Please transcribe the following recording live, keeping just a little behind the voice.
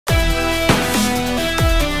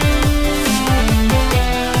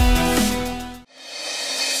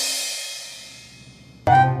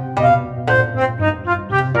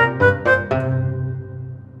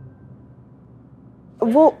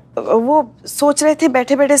वो सोच रहे थे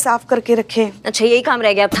बैठे बैठे साफ करके रखे। अच्छा, यही काम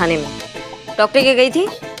रह गया अब थाने में। डॉक्टर के गई थी?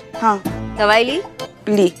 हाँ। दवाई ली?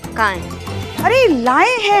 कहाँ है? अरे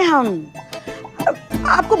लाए हैं हम।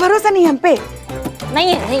 आपको भरोसा नहीं हम पे?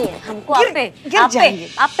 नहीं है हमको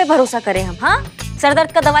आप पे भरोसा करें हम। हाँ, सर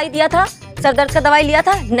दर्द का दवाई दिया था, सर दर्द का दवाई लिया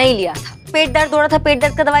था, नहीं लिया था। पेट दर्द हो रहा था, पेट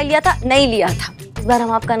दर्द का दवाई लिया था, नहीं लिया था। इस बार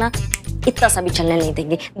हम आपका ना इतना सा भी चलने नहीं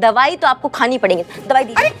देंगे। दवाई तो आपको खानी पड़ेगी। दवाई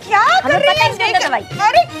दी। अरे क्या कर रही है? दवाई।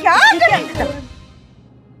 अरे क्या कर रही है?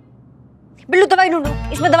 बिल्लू दवाई ढूंढो,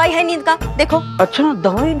 इसमें दवाई है नींद का, देखो। अच्छा,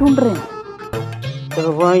 दवाई ढूंढ रहे हैं।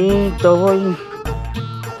 दवाई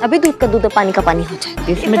अभी दूध का दूध, पानी का पानी हो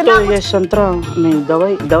जाए। इसमें तो ये संतरा नहीं,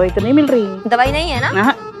 दवाई तो नहीं मिल रही है। दवाई नहीं है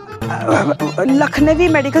ना? लखनवी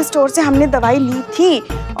मेडिकल स्टोर से हमने दवाई ली थी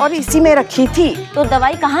और इसी में रखी थी। तो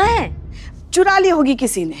दवाई कहाँ है? चुरा ली होगी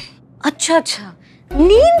किसी ने। अच्छा,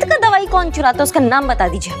 नींद का दवाई कौन चुराता है, उसका नाम बता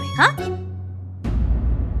दीजिए हमें। हाँ,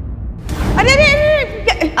 अरे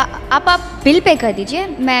आप बिल पे कर दीजिए,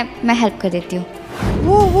 मैं हेल्प कर देती हूँ।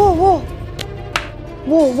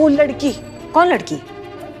 वो लड़की। कौन लड़की?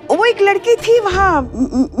 वो एक लड़की थी वहाँ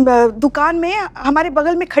दुकान में हमारे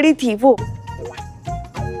बगल में खड़ी थी। वो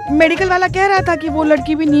मेडिकल वाला कह रहा था कि वो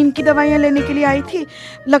लड़की भी नींद की दवाइयाँ लेने के लिए आई थी।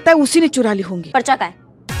 लगता है उसी ने चुरा ली होंगी। पर्चा का है?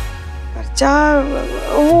 पर्चा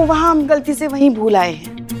वो वहाँ हम गलती से वहीं भूल आए हैं।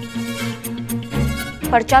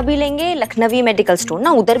 पर्चा भी लेंगे, लखनवी मेडिकल स्टोर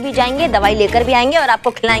ना, उधर भी जाएंगे, दवाई लेकर भी आएंगे और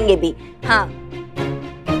आपको खिलाएंगे भी। हाँ।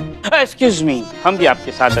 एक्सक्यूज मी, हम भी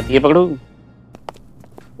आपके साथ आती है। पकड़ो।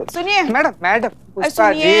 सुनिए मैडम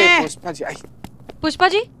पुष्पा जी आई। पुष्पा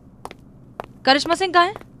जी, करिश्मा सिंह कहाँ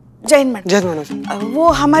है? जैन मैडम, वो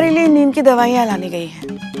हमारे लिए नींद की दवाइयाँ लाने गई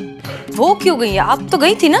हैं। वो क्यों गई है? आप तो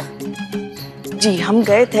गई थी ना? जी हम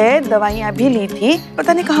गए थे, दवाइयाँ भी ली थी,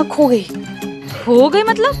 पता नहीं कहाँ खो गई। खो गई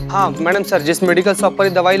मतलब? हाँ मैडम सर, जिस मेडिकल शॉप पर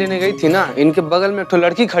दवाई लेने गई थी ना, इनके बगल में एक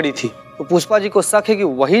लड़की खड़ी थी। तो पुष्पा जी को शक है कि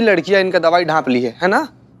वही लड़कियाँ इनका दवाई ढांप ली है ना?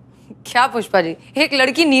 क्या पुष्पा जी, एक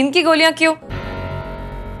लड़की नींद की गोलियां क्यों?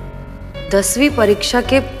 10वीं परीक्षा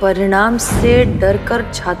के परिणाम से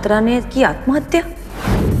डरकर छात्रा ने की आत्महत्या।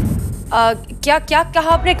 क्या कहा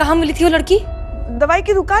आपने? कहाँ मिली थी वो लड़की? दवाई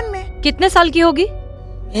की दुकान में। कितने साल की होगी?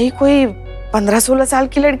 यही कोई 15-16 साल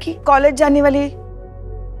की लड़की, कॉलेज जाने वाली।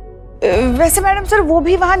 वैसे मैडम सर, वो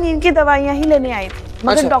भी वहाँ नींद की दवाइयाँ ही लेने आई थी,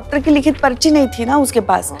 मगर अच्छा। डॉक्टर की लिखित पर्ची नहीं थी ना उसके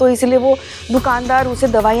पास, तो इसलिए वो दुकानदार उसे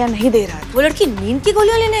दवाइयाँ नहीं दे रहा था। वो लड़की नींद की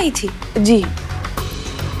गोलियाँ लेने आई थी? जी।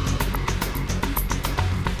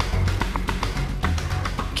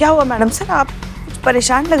 क्या हुआ मैडम सर, आप कुछ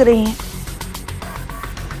परेशान लग रही हैं?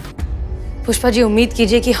 पुष्पा जी, उम्मीद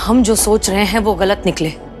कीजिए कि हम जो सोच रहे हैं वो गलत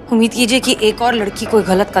निकले। उम्मीद कीजिए कि एक और लड़की कोई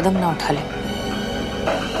गलत कदम ना उठा ले।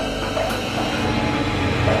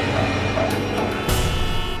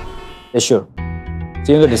 Sure.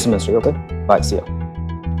 See you in the dispensary, okay? Bye, see ya.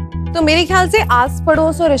 तो मेरे ख्याल से आस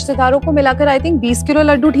पड़ोस और रिश्तेदारों को मिलाकर आई थिंक 20 किलो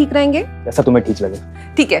लड्डू ठीक रहेंगे। ऐसा तुम्हें ठीक लगे?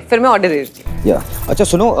 ठीक है, फिर मैं ऑर्डर दे देती हूँ। या अच्छा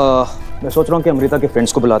सुनो, मैं सोच रहा हूँ कि अमृता के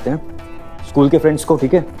फ्रेंड्स को बुलाते हैं, स्कूल के फ्रेंड्स को,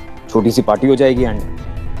 ठीक है? छोटी सी पार्टी हो जाएगी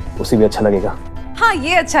एंड उसे भी अच्छा लगेगा। हाँ,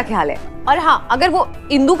 ये अच्छा ख्याल है। और हाँ, अगर वो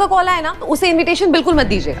इंदू का कॉल आए ना तो उसे इनविटेशन बिल्कुल मत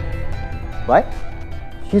दीजिएगा। Why?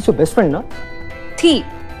 She is your best friend ना? थी।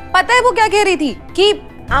 पता है वो क्या कह रही थी कि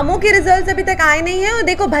आमों के रिजल्ट्स अभी तक आए नहीं हैं और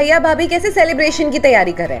देखो भैया भाभी कैसे सेलिब्रेशन की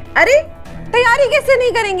तैयारी कर रहे हैं। अरे तैयारी कैसे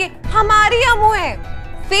नहीं करेंगे? हमारी आमो है,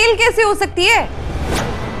 फेल कैसे हो सकती है?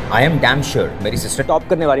 I am damn sure मेरी सिस्टर टॉप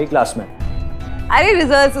करने वाली है क्लास में। अरे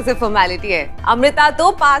रिजल्ट्स तो सिर्फ फॉर्मेलिटी है, अमृता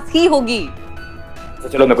तो पास ही होगी। तो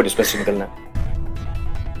चलो मेरे को डिस्कस निकलना है।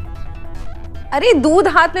 अरे दूध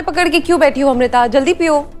हाथ में पकड़ के क्यों बैठी हो अमृता, जल्दी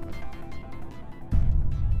पियो।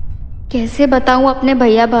 कैसे बताऊं अपने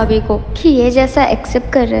भैया भाभी को कि ये जैसा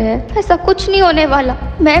एक्सेप्ट कर रहे हैं? ऐसा कुछ नहीं होने वाला,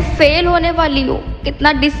 मैं फेल होने वाली हूँ।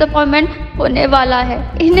 कितना डिसअपॉइंटमेंट होने वाला है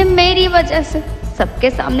इन्हें मेरी वजह से। सबके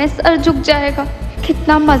सामने सर झुक जाएगा,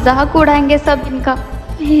 कितना मजाक उड़ाएंगे सब इनका।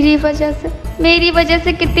 मेरी वजह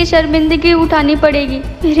से कितनी शर्मिंदगी उठानी पड़ेगी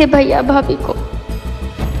मेरे भैया भाभी को।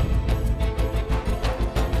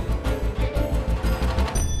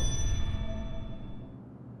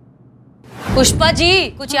 पुष्पा जी,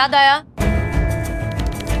 कुछ याद आया?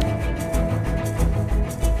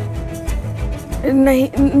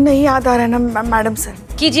 नहीं याद आ रहा ना मैडम सर।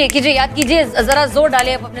 कीजिए याद कीजिए, जरा जोर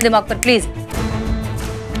डालिए अपने दिमाग पर प्लीज।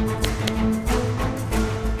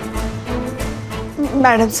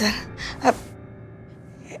 मैडम सर,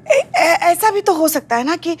 ऐसा भी तो हो सकता है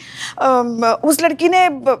ना कि उस लड़की ने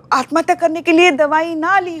आत्महत्या करने के लिए दवाई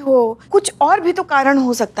ना ली हो, कुछ और भी तो कारण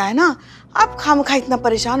हो सकता है ना। आप खामखा इतना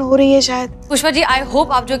परेशान हो रही है शायद। पुष्पा जी, आई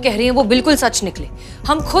होप आप जो कह रही हैं वो बिल्कुल सच निकले।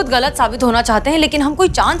 हम खुद गलत साबित होना चाहते हैं लेकिन हम कोई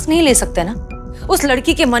चांस नहीं ले सकते ना। उस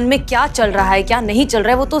लड़की के मन में क्या चल रहा है क्या नहीं चल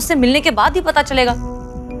रहा है वो तो उससे मिलने के बाद ही पता चलेगा।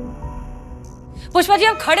 पुष्पा जी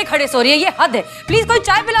आप खड़े खड़े सो रही है, ये हद है। प्लीज कोई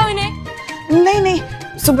चाय पिलाओ इन्हें। नहीं नहीं,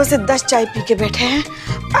 सुबह से 10 चाय पी के बैठे हैं।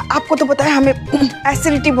 आपको तो पता है हमें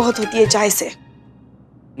एसिडिटी बहुत होती है चाय से।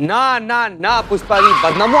 ना ना ना पुष्पा जी,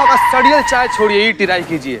 बदनामों का सड़ियल चाय छोड़िए, ई टिराई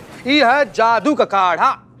कीजिए। ये है जादू का काढ़ा।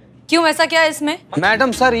 क्यों, ऐसा क्या है इसमें?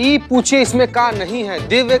 मैडम सर ये पूछिए, इसमें का नहीं है,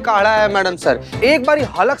 दिव्य काढ़ा है मैडम सर। एक बार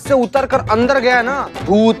हलक से उतर कर अंदर गया ना,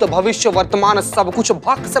 भूत भविष्य वर्तमान सब कुछ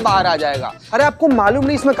भक्त से बाहर आ जाएगा। अरे आपको मालूम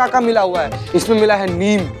नहीं इसमें का मिला हुआ है? इसमें मिला है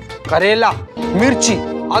नीम, करेला, मिर्ची,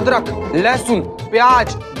 अदरक, लहसुन,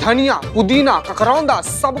 प्याज, धनिया, पुदीना, ककरौंदा,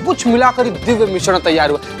 सब कुछ मिलाकर दिव्य मिश्रण तैयार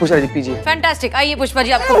हुआ। पुष्पा जी पीजिए। फैंटास्टिक, आइए पुष्पा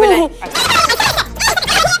जी आपको पिलाएं।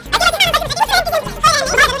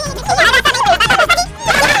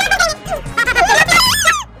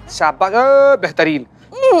 शाबाश, बेहतरीन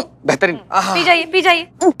बेहतरीन। पी जाइए पी जाइए।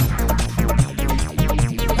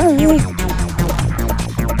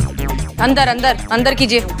 अंदर अंदर अंदर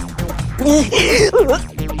कीजिए।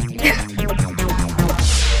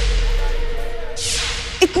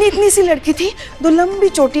 इतनी इतनी सी लड़की थी, 2 लंबी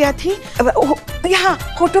चोटियां थी, यहाँ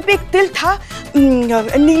होठों पे एक तिल था,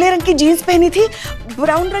 नीले रंग की जीन्स पहनी थी,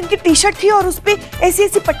 ब्राउन रंग की टी शर्ट थी और उस पे ऐसी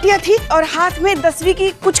ऐसी पट्टियां थी और हाथ में 10वीं की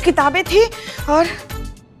कुछ किताबें थी और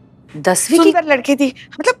 10वीं की सुंदर लड़की थी,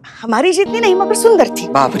 मतलब हमारी जितनी नहीं मगर सुंदर थी।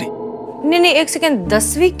 बाप रे। नहीं नहीं एक सेकंड,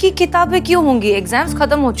 10वीं की किताबें क्यों होंगी? एग्जाम्स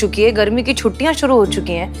खत्म हो चुकी है, गर्मी की छुट्टियां शुरू हो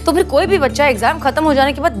चुकी हैं, तो फिर कोई भी बच्चा एग्जाम खत्म हो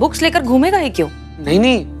जाने के बाद बुक्स लेकर घूमेगा ही क्यों? नहीं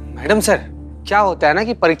नहीं मैडम सर, क्या होता है ना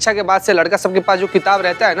कि परीक्षा के बाद से लड़का सबके पास जो किताब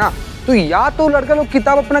रहता है ना, तो या तो लड़का लोग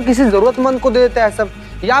किताब अपना किसी जरूरतमंद को दे देता है सब,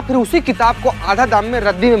 या फिर उसी किताब को आधा दाम में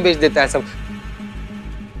रद्दी में बेच देता है सब।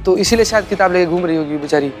 तो इसीलिए शायद किताब लेके घूम रही होगी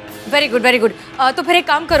बेचारी। Very good very good. तो फिर एक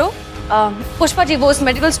काम करो पुष्पा जी, वो उस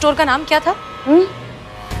मेडिकल स्टोर का नाम क्या था?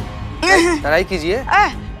 ट्राई कीजिए।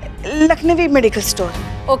 Lucknowi medical store.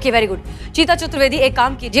 Okay very good. चीता चतुर्वेदी एक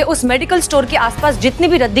काम कीजिए, उस मेडिकल स्टोर के आसपास जितनी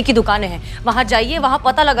भी रद्दी की दुकानें हैं वहां जाइए, वहां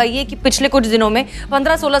पता लगाइए कि पिछले कुछ दिनों में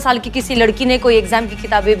 15-16 साल की किसी लड़की ने कोई एग्जाम की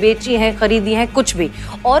किताबें बेची हैं, खरीदी हैं, कुछ भी,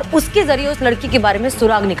 और उसके जरिए उस लड़की के बारे में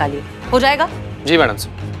सुराग निकालिए। हो जाएगा? जी मैडम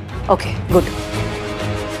सर। Okay good.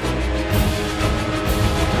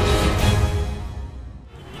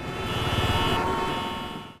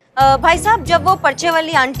 भाई साहब, जब वो पर्चे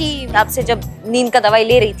वाली आंटी आपसे जब नींद का दवाई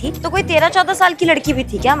ले रही थी तो कोई 13-14 साल की लड़की भी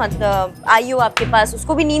थी क्या? मतलब आई हो आपके पास,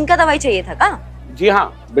 उसको भी नींद का दवाई चाहिए था क्या? जी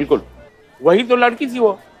हाँ बिल्कुल, वही तो लड़की थी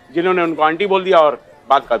वो जिन्होंने उनको आंटी बोल दिया और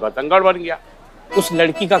बात का बतंगड़ बन गया। उस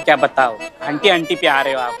लड़की का क्या बताओ, आंटी आंटी पे आ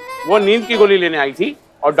रहे हो आप। वो नींद की गोली लेने आई थी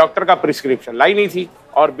और डॉक्टर का प्रिस्क्रिप्शन लाई नहीं थी,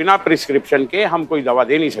 और बिना प्रिस्क्रिप्शन के हम कोई दवा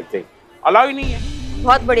दे नहीं सकते, अलाउ ही नहीं है।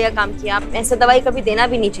 बहुत बढ़िया काम किया आप, ऐसे दवाई कभी देना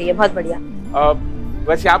भी नहीं चाहिए, बहुत बढ़िया।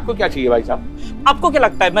 वैसे आपको क्या चाहिए भाई साहब? आपको क्या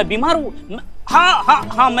लगता है मैं बीमार हूँ?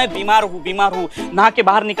 हाँ मैं बीमार हूँ। नहा के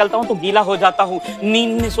बाहर निकलता हूँ तो गीला हो जाता हूँ,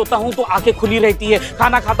 नींद में सोता हूँ तो आंखें खुली रहती है,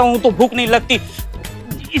 खाना खाता हूँ तो भूख नहीं लगती।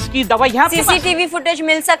 इसकी दवाई यहाँ सीसीटीवी फुटेज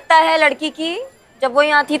मिल सकता है लड़की की? जब वो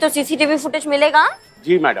यहाँ थी तो सीसीटीवी फुटेज मिलेगा?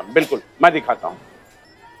 जी मैडम बिल्कुल, मैं दिखाता हूँ।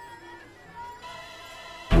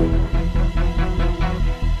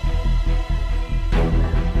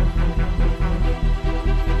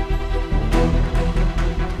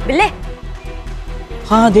 बिल्ले?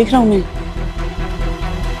 हाँ देख रहा हूँ मैं।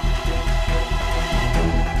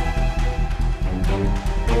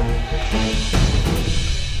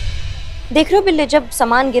 देख रहे हो बिल्ले, जब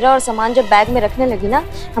सामान गिरा और सामान जब बैग में रखने लगी ना,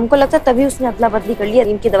 हमको लगता तभी उसने अदला बदली कर लिया,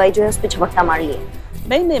 इनकी दवाई जो है उस पर झपट्टा मार लिया।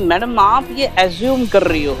 नहीं मैडम, आप ये एज्यूम कर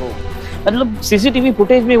रही हो, मतलब सीसीटीवी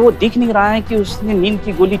फुटेज में वो दिख नहीं रहा है कि उसने नींद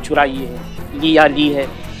की गोली चुराई है या ली है,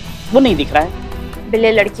 वो नहीं दिख रहा है।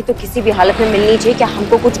 बिल्ले, लड़की तो किसी भी हालत में मिलनी चाहिए, क्या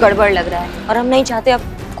हमको कुछ गड़बड़ लग रहा है और हम नहीं चाहते अब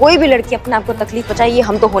कोई भी लड़की अपने आप को तकलीफ पहुंचाए, ये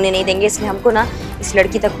हम तो होने नहीं देंगे, इसलिए हमको ना इस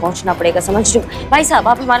लड़की तक पहुंचना पड़ेगा, समझ रहे हो? भाई साहब,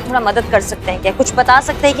 आप हमारी थोड़ा मदद कर सकते हैं क्या? कुछ बता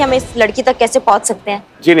सकते हैं कि हम इस लड़की तक कैसे पहुंच सकते हैं?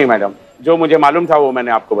 जी नहीं मैडम, जो मुझे मालूम था वो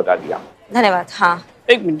मैंने आपको बता दिया। धन्यवाद। हाँ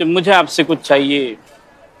एक मिनट, मुझे आपसे कुछ चाहिए,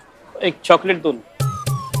 एक चॉकलेट दो।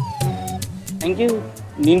 Thank you.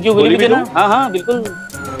 नींद की गोली भी देना? हाँ बिल्कुल।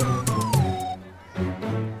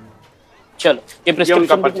 चलो ये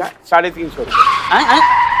प्रिस्क्रिप्शन 350 रुपए।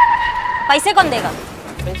 पैसे कौन देगा?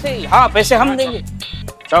 पैसे? हाँ पैसे हम देंगे।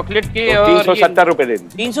 चॉकलेट के 370 रुपए दे दी।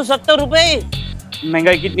 370 रुपए?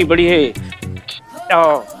 महंगाई कितनी बड़ी है।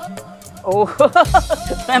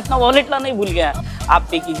 मैं अपना वॉलेट लाना ही भूल गया, आप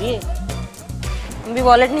पे कीजिए। हम भी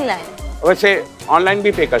वॉलेट नहीं लाए। वैसे ऑनलाइन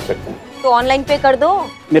भी पे कर सकते हैं। तो ऑनलाइन पे कर दो।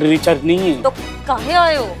 मेरे रिचार्ज नहीं है। तो काहे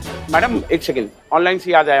आए हो? मैडम एक सेकंड, ऑनलाइन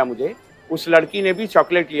से याद आया मुझे, उस लड़की ने भी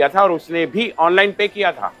चॉकलेट लिया था और उसने भी ऑनलाइन पे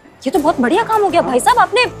किया था। ये तो बहुत बढ़िया काम हो गया भाई साहब,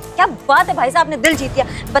 आपने क्या बात है भाई साहब, आपने दिल जीत लिया।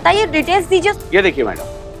 बताइए डिटेल्स दीजिए। ये देखिए मैडम,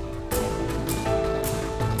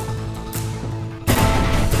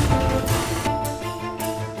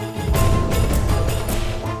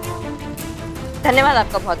 धन्यवाद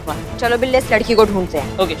आपका बहुत बहुत। चलो बिल्ले इस लड़की को ढूंढते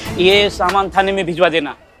हैं। ओके, ये सामान थाने में भिजवा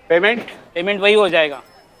देना। पेमेंट वही हो जाएगा।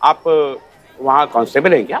 आप वहाँ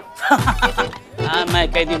कांस्टेबल हैं क्या? हाँ,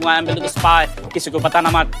 मैं कह दी हूँ स्पाई, किसी को पता ना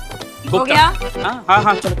मत। हो गया?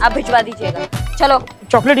 हाँ चलो। आप भिजवा दीजिएगा। चलो।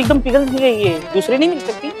 चॉकलेट एकदम पिघल गई है, दूसरी नहीं मिल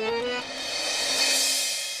सकती?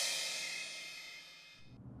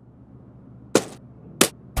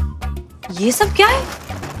 ये सब क्या है?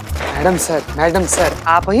 मैडम सर,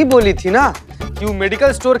 आप ही बोली थी ना कि वो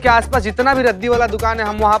मेडिकल स्टोर के आसपास जितना भी रद्दी वाला दुकान है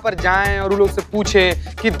हम वहाँ पर जाएं और उन लोग से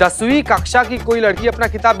पूछें कि 10वीं कक्षा की कोई लड़की अपना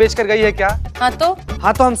किताब बेच कर गई है क्या? हाँ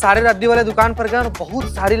तो हम सारे रद्दी वाले दुकान पर गए और बहुत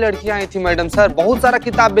सारी लड़कियां आई थी मैडम सर, बहुत सारा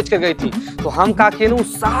किताब बेच कर गई थी। तो हम काके ने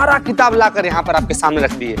सारा किताब लाकर यहाँ पर आपके सामने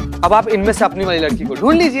रख दिए। अब आप इनमें से अपनी वाली लड़की को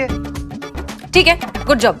ढूंढ लीजिए। ठीक है,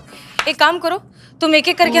 गुड जॉब। एक काम करो, तुम एक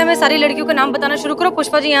एक करके हमें सारी लड़कियों का नाम बताना शुरू करो।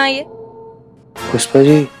 पुष्पा जी यहाँ आइए। पुष्पा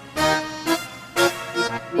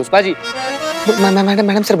जी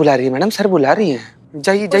मैडम सर बुला रही है, मैडम सर बुला रही हैं।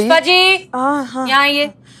 जाइए। पुष्पा जी हाँ यहाँ आइए।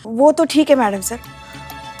 वो तो ठीक है मैडम सर,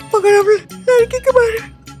 मगर हम लड़की के बारे में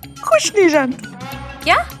कुछ नहीं जानते।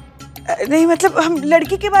 क्या? नहीं मतलब हम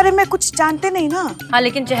लड़की के बारे में कुछ जानते नहीं ना। हाँ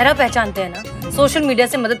लेकिन चेहरा पहचानते हैं ना, सोशल मीडिया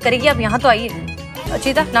से मदद करेगी। आप यहाँ तो आइए।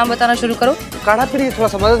 अचिता नाम बताना शुरू करो। काढ़ा पीजिए, थोड़ा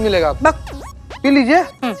सा मदद मिलेगा। पी लीजिए।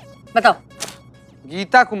 बताओ।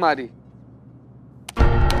 गीता कुमारी।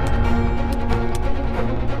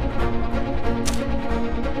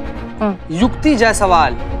 युक्ति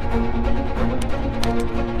जायसवाल।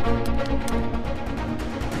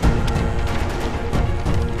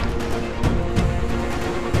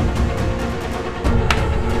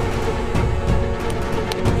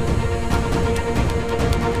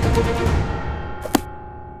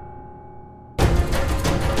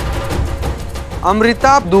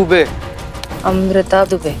 अमृता दुबे।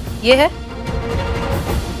 ये है?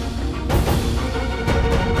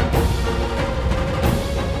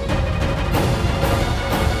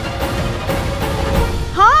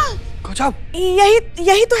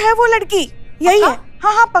 यही तो है वो लड़की, यही है।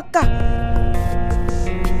 हाँ पक्का।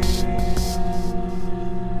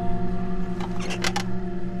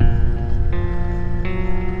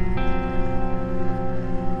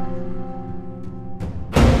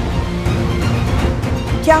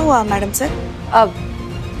 क्या हुआ मैडम सर? अब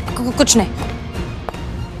कुछ नहीं।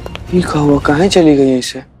 ये हुआ, कहाँ चली गई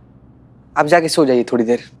इसे? आप जाके सो जाइए थोड़ी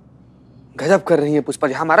देर। गजब कर रही है पुष्पा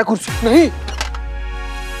जी। हमारा कुछ नहीं।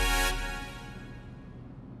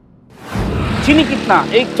 चीनी कितना?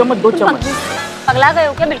 1 चम्मच 2 चम्मच? पगला गए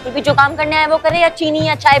हो क्या? बिल्कुल भी जो काम करने आए वो करे, या चीनी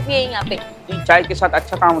या चाय पिए यहाँ पे? चाय के साथ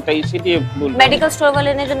अच्छा काम होता है, इसीलिए बोल। मेडिकल स्टोर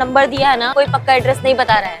वाले ने जो नंबर दिया है ना, कोई पक्का एड्रेस नहीं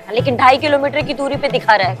बता रहा है, लेकिन 2.5 किलोमीटर की दूरी पे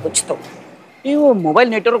दिखा रहा है कुछ तो। ये वो मोबाइल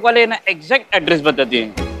नेटवर्क वाले ना एग्जैक्ट एड्रेस बता दिए।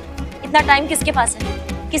 इतना टाइम किसके पास है?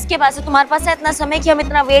 किसके पास है? तुम्हारे पास है इतना समय कि हम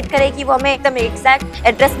इतना वेट करें कि वो हमें एकदम एग्जैक्ट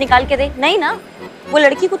एड्रेस निकाल के दे? नहीं ना, वो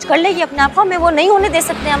लड़की कुछ कर लेगी अपने आप को, हमें वो नहीं होने दे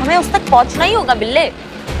सकते। हमें उस तक पहुंचना ही होगा बिल्ले।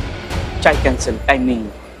 चाय कैंसिल, टाइम नहीं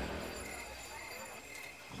है।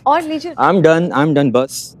 और लीजिए। I'm done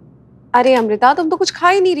बस। अरे अमृता, तुम तो कुछ खा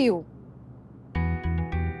ही नहीं रही हो।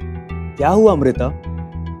 क्या हुआ अमृता?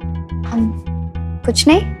 कुछ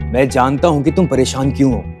नहीं। मैं जानता हूँ कि तुम परेशान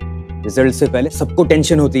क्यों हो। रिजल्ट से पहले सबको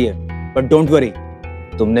टेंशन होती है, बट डोंट वरी,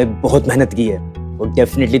 तुमने बहुत मेहनत की है और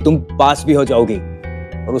डेफिनेटली तुम पास भी हो जाओगी।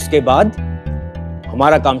 और उसके बाद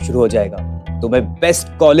हमारा काम शुरू हो जाएगा तुम्हें बेस्ट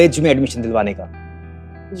कॉलेज में एडमिशन दिलवाने का।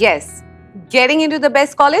 Yes, getting into the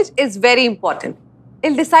best college is very important.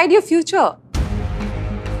 It'll decide your future.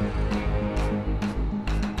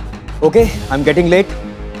 Okay, I'm getting late.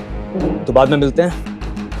 तो बाद में मिलते हैं।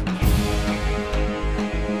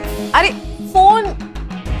 अरे फोन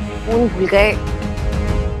भूल गए।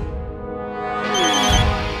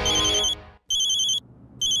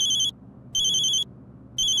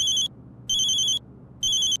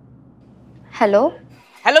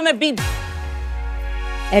 हेलो मैं बी।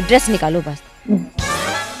 एड्रेस निकालो बस।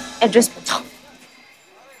 एड्रेस बताओ।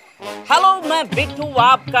 हेलो, मैं बिट्टू,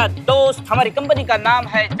 आपका दोस्त। हमारी कंपनी का नाम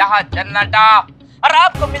है जहां जन्नता, और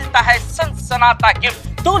आपको मिलता है सनसनाता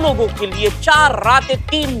गिफ्ट। 2 लोगों के लिए 4 रातें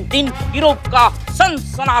 3 दिन यूरोप का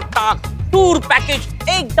सनसनाता टूर पैकेज,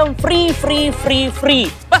 एकदम फ्री।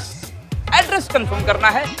 बस एड्रेस कंफर्म करना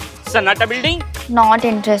है। सन्नाटा बिल्डिंग। Not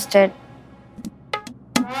interested.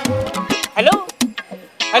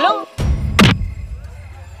 हेलो,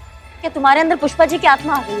 क्या तुम्हारे अंदर पुष्पा जी की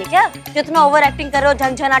आत्मा आ गई है क्या? जो इतना ओवर एक्टिंग कर रहे हो,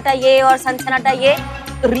 झनझनाटा ये और सनसनाटा ये।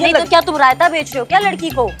 नहीं तो क्या तुम रायता बेच रहे हो क्या लड़की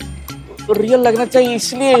को? रियल लगना चाहिए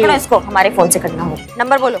इसलिए। पकड़ो इसको, हमारे फोन से करना हो।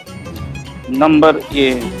 नंबर बोलो। नंबर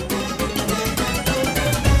ये।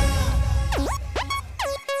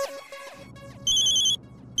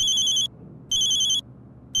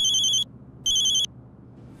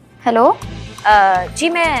 हेलो जी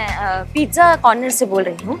मैं पिज्ज़ा कॉर्नर से बोल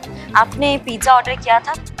रही हूँ। आपने पिज्ज़ा ऑर्डर किया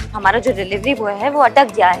था, हमारा जो डिलीवरी बॉय है वो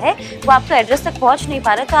अटक गया है, वो आपका एड्रेस तक पहुँच नहीं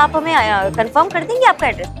पा रहा, तो आप हमें कंफर्म कर देंगे आपका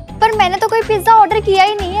एड्रेस? पर मैंने तो कोई पिज्जा ऑर्डर किया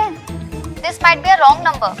ही नहीं है। This might be a wrong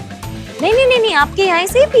number. नहीं नहीं नहीं नहीं, आपके यहाँ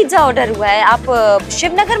से ही पिज्ज़ा ऑर्डर हुआ है। आप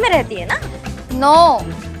शिवनगर में रहती है ना?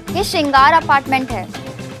 नो, ये श्रृंगार अपार्टमेंट है।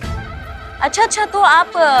 अच्छा अच्छा, तो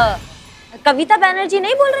आप कविता बनर्जी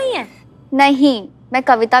नहीं बोल रही हैं? नहीं, मैं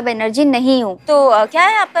कविता बनर्जी नहीं हूँ। तो क्या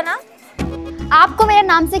है आपका नाम? आपको मेरे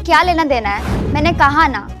नाम से क्या लेना देना है? मैंने कहा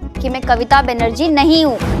ना कि मैं कविता बनर्जी नहीं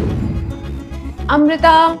हूँ।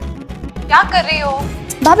 अमृता, क्या कर रही हो?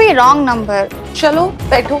 भाभी रॉन्ग नंबर। चलो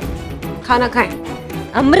बैठो, खाना खाएं।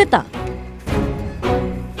 अमृता,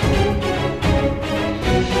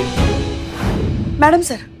 मैडम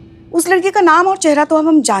सर, उस लड़की का नाम और चेहरा तो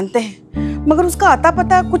हम जानते हैं, मगर उसका अता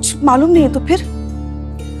पता कुछ मालूम नहीं है। तो फिर?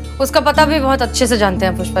 उसका पता भी बहुत अच्छे से जानते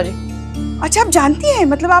हैं पुष्पा जी। अच्छा, आप जानती हैं?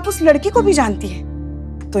 मतलब आप उस लड़की को भी जानती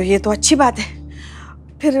हैं? तो ये तो अच्छी बात है।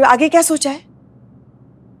 फिर आगे क्या सोचा है?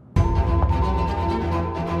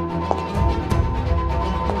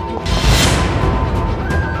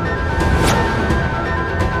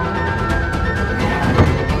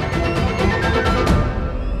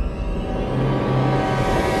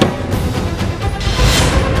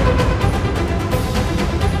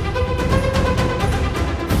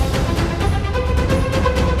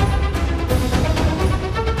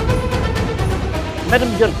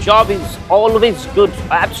 Madam, your job is always good,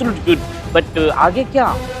 absolute good, but आगे क्या?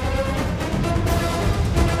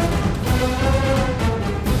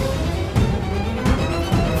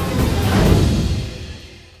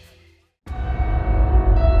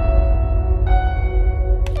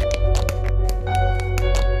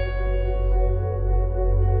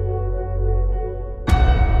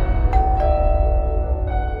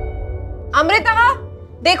 अमृता,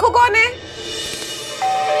 देखो कौन है।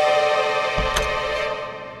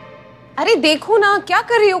 अरे देखो ना, क्या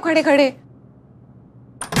कर रही हो खड़े खड़े?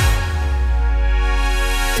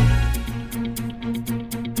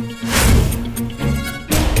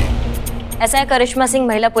 एस.H.O करिश्मा सिंह,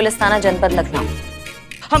 महिला पुलिस थाना जनपद लखनऊ।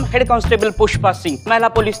 हम हेड कांस्टेबल पुष्पा सिंह, महिला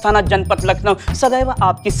पुलिस थाना जनपद लखनऊ, सदैव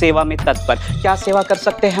आपकी सेवा में तत्पर। क्या सेवा कर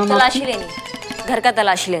सकते हैं हम? तलाशी लेनी, घर का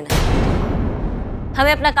तलाशी लेना।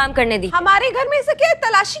 हमें अपना काम करने दी। हमारे घर में से क्या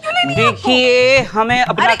तलाशी क्यों लेनी है? देखिए, हमें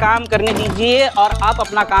अपना काम करने दीजिए और आप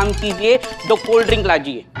अपना काम कीजिए। 2 कोल्ड ड्रिंक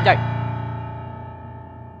लाजिए।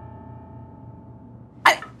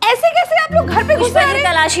 ऐसे कैसे आप लोग घर पे घुस रहे हैं?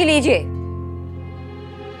 तलाशी लीजिए।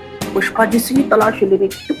 पुष्पा जी से तलाशी ले रही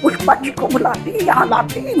थी, पुष्पा जी को बुलाते, यहाँ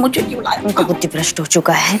लाते, मुझे क्यों लाया? उनका बुद्धि भ्रष्ट हो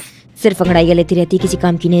चुका है, सिर्फ अंगड़ाइयाँ लेती रहती है, किसी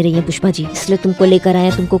काम की नहीं रही है पुष्पा जी, इसलिए तुमको लेकर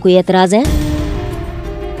आए। तुमको कोई एतराज है?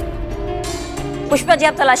 पुष्पा जी,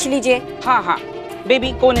 आप तलाशी लीजिए। हाँ हाँ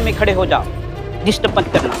बेबी, कोने में खड़े हो जाओ, डिस्टर्ब मत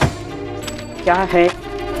करना। क्या है?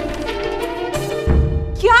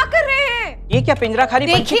 क्या कर रहे हैं? ये क्या पिंजरा खाली?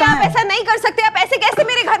 देखिए, आप ऐसा नहीं कर सकते। आप ऐसे कैसे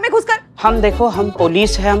मेरे घर में घुसकर? हम देखो, हम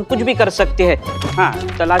पुलिस है, हम कुछ भी कर सकते हैं। हाँ,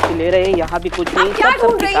 तलाशी ले रहे हैं, यहाँ भी कुछ नहीं। क्या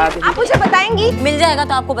ढूंढ रही हैं? आप मुझे बताएंगी? मिल जाएगा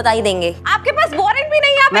तो आपको बता ही देंगे। आपके पास वारंट भी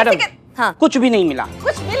नहीं है? आप मैडम, हाँ, कुछ भी नहीं मिला।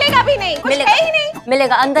 कुछ मिलेगा भी नहीं, कुछ मिलेगा, है ही नहीं।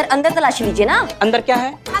 मिलेगा। अंदर अंदर तलाशी लीजिए ना। अंदर क्या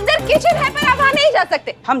है? अंदर किचन है, पर आप वहाँ नहीं जा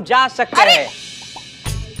सकते। हम जा सकते हैं।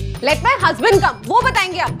 लेट माय हस्बैंड कम, वो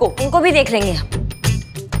बताएंगे आपको। इनको भी देख लेंगे हम।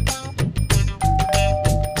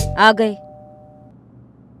 आ गए।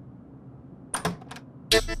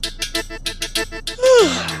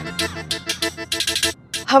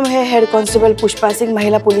 हम हैं हेड कांस्टेबल पुष्पा सिंह,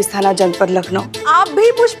 महिला पुलिस थाना जनपद लखनऊ। आप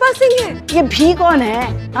भी पुष्पा सिंह हैं? ये भी कौन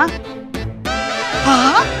है? हाँ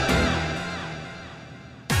हाँ,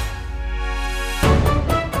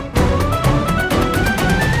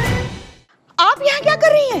 आप यहाँ क्या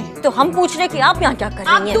कर रही हैं? तो हम पूछ रहे कि आप यहाँ क्या कर रही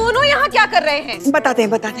हैं? आप दोनों यहाँ क्या कर रहे हैं? बताते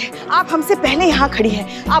हैं। आप हमसे पहले यहाँ खड़ी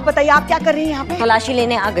हैं। आप बताइए, आप क्या कर रही हैं यहाँ पे? तलाशी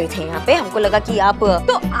लेने आ गए थे यहाँ पे। हमको लगा कि आप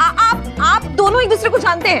तो आप दोनों एक दूसरे को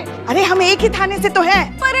जानते हैं? अरे हम एक ही थाने से तो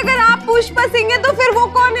हैं। पर अगर आप पुष्पा सिंह हैं तो फिर वो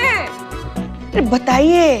कौन है? अरे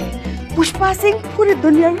बताइए, पुष्पा सिंह पूरी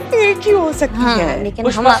दुनिया में एक ही हो सकती है। लेकिन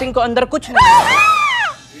पुष्पा सिंह को अंदर कुछ नहीं।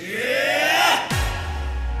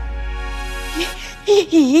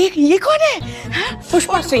 ये कौन है?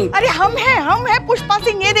 पुष्पा सिंह। अरे हम हैं पुष्पा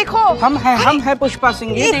सिंह, ये देखो। हम हैं पुष्पा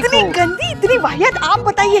सिंह, ये देखो। इतनी गंदी, इतनी वाहियात, आप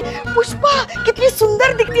बताइए पुष्पा कितनी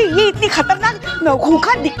सुंदर दिखती है, ये इतनी खतरनाक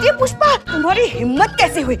खूंखार दिखती है पुष्पा, तुम्हारी हिम्मत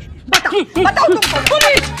कैसे हुई? बताओ तुम।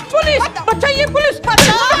 पुलिस बचाइए, पुलिस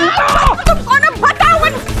बताओ तुम कौन हो, बताओ।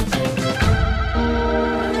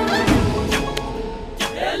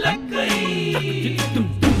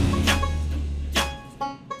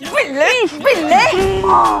 बिल्ले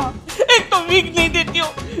एक तो वीक नहीं देती हो,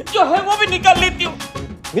 जो है वो भी निकाल लेती हो।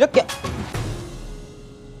 मेरा क्या,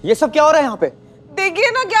 ये सब क्या हो रहा है यहाँ पे?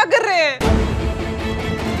 देखिए ना क्या कर रहे हैं।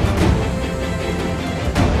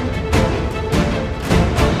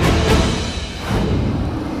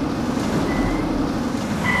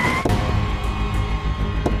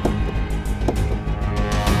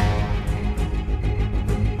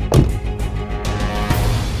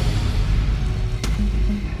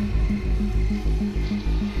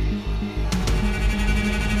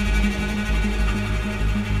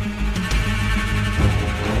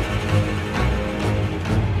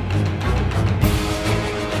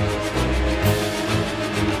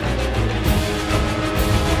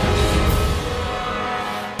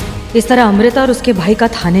 इस तरह अमृता और उसके भाई का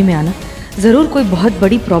थाने में आना जरूर कोई बहुत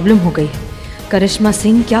बड़ी प्रॉब्लम हो गई है। करिश्मा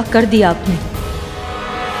सिंह, क्या कर दिया आपने?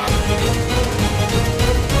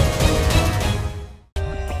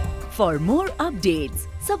 For more updates,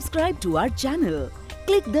 subscribe to our channel,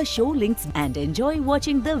 click the show links and enjoy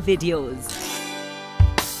watching the videos.